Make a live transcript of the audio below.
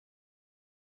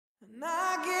And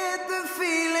I get the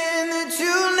feeling that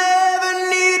you'll never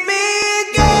need me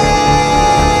again.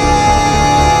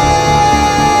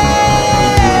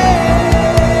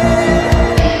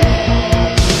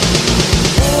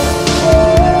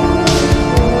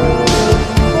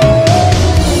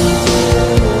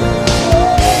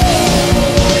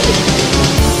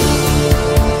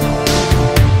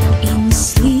 In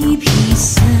sleep he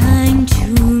sang to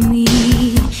me,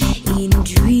 in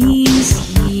dreams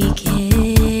he came,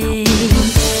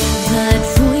 that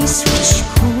voice which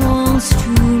calls to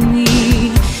me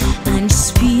and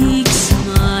speaks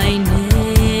my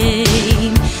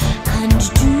name. And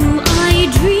do I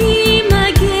dream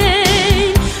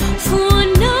again? For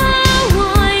now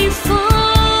I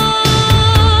find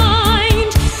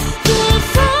the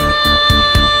phantom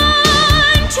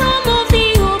of the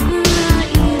opera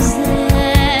is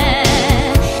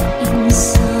there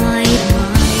inside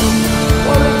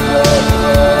my mind.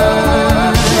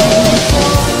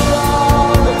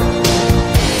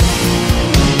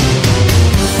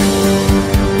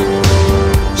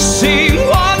 Sing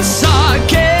once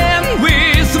again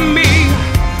with me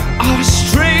our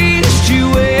strange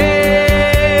duet.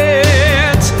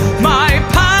 My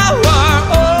power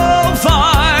over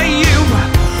you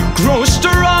grows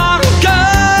stronger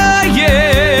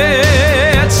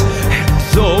yet. And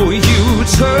though you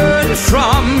turn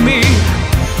from me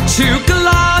to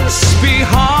glance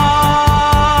behind,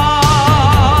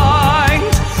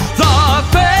 the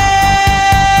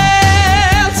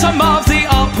phantom of the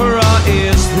opera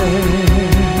is there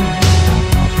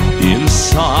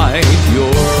inside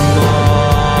your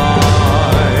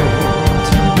mind.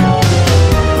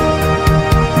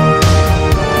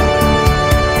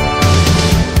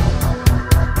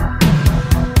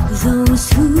 Those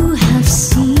who have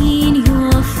seen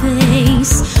your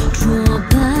face draw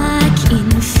back in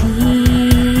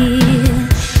fear.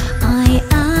 I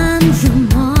am the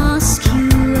mask you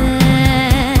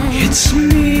wear. It's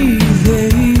me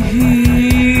they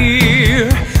hear,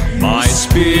 my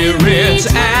spirit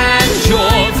and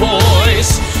your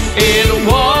voice in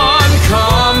one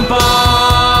combined.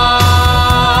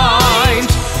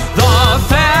 The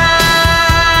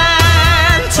phantom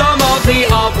of the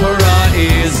opera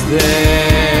is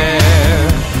there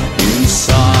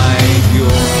inside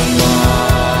your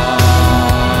mind.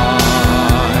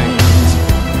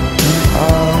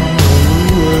 I'm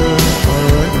everywhere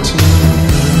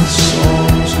writing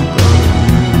songs about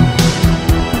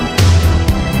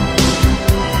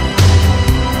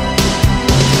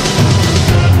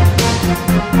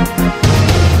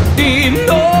In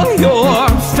all your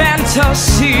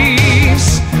fantasy,